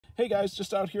Hey guys,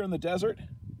 just out here in the desert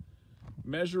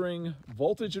measuring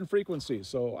voltage and frequency.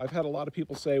 So I've had a lot of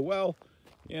people say, well,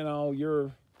 you know,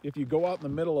 if you go out in the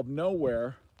middle of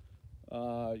nowhere,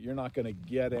 you're not going to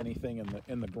get anything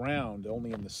in the ground,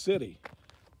 only in the city.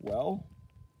 Well,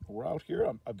 we're out here.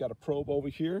 I've got a probe over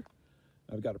here.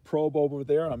 I've got a probe over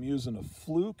there. I'm using a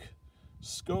Fluke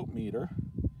Scopemeter,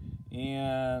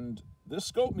 and this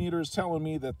Scopemeter is telling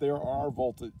me that there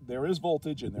is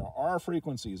voltage and there are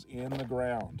frequencies in the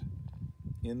ground,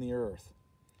 in the earth.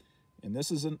 And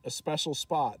this isn't a special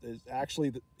spot.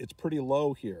 It's pretty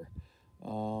low here.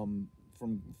 We'll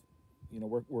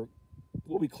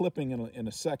be clipping in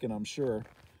a second, I'm sure,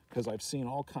 because I've seen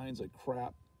all kinds of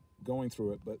crap going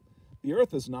through it. But the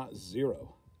earth is not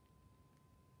zero.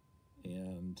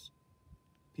 And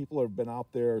people have been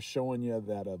out there showing you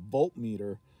that a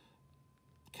voltmeter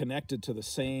connected to the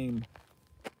same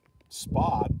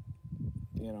spot,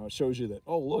 you know, it shows you that,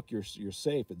 oh, look, you're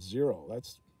safe, it's zero.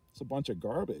 It's a bunch of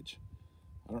garbage.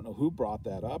 I don't know who brought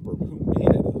that up or who made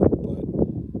it up,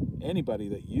 but anybody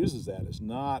that uses that is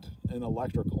not an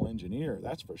electrical engineer,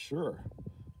 that's for sure.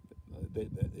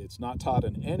 It's not taught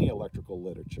in any electrical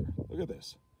literature. Look at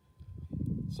this.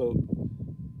 So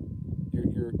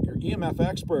your EMF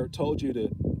expert told you to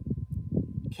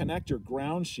connect your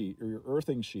ground sheet or your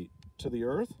earthing sheet to the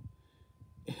earth,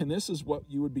 and this is what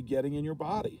you would be getting in your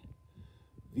body.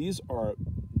 These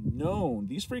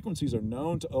frequencies are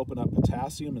known to open up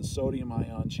potassium and sodium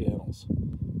ion channels.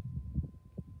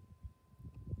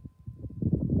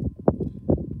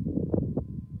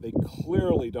 They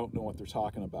clearly don't know what they're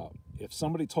talking about. If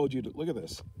somebody told you to, look at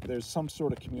this, there's some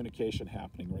sort of communication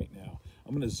happening right now.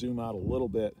 I'm going to zoom out a little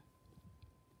bit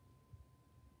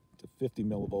to 50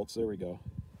 millivolts. There we go.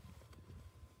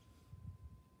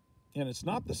 And it's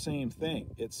not the same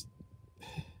thing.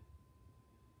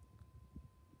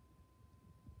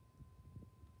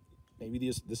 Maybe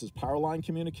this is power line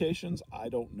communications. I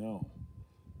don't know.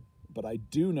 But I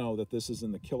do know that this is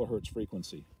in the kilohertz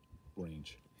frequency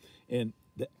range. And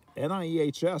the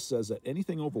NIEHS says that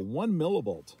anything over 1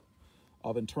 millivolt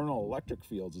of internal electric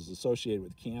fields is associated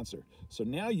with cancer. So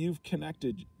now you've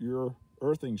connected your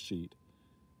earthing sheet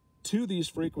to these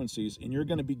frequencies, and you're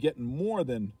going to be getting more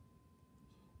than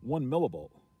 1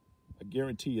 millivolt. I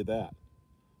guarantee you that.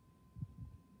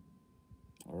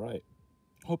 All right.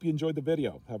 Hope you enjoyed the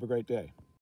video. Have a great day.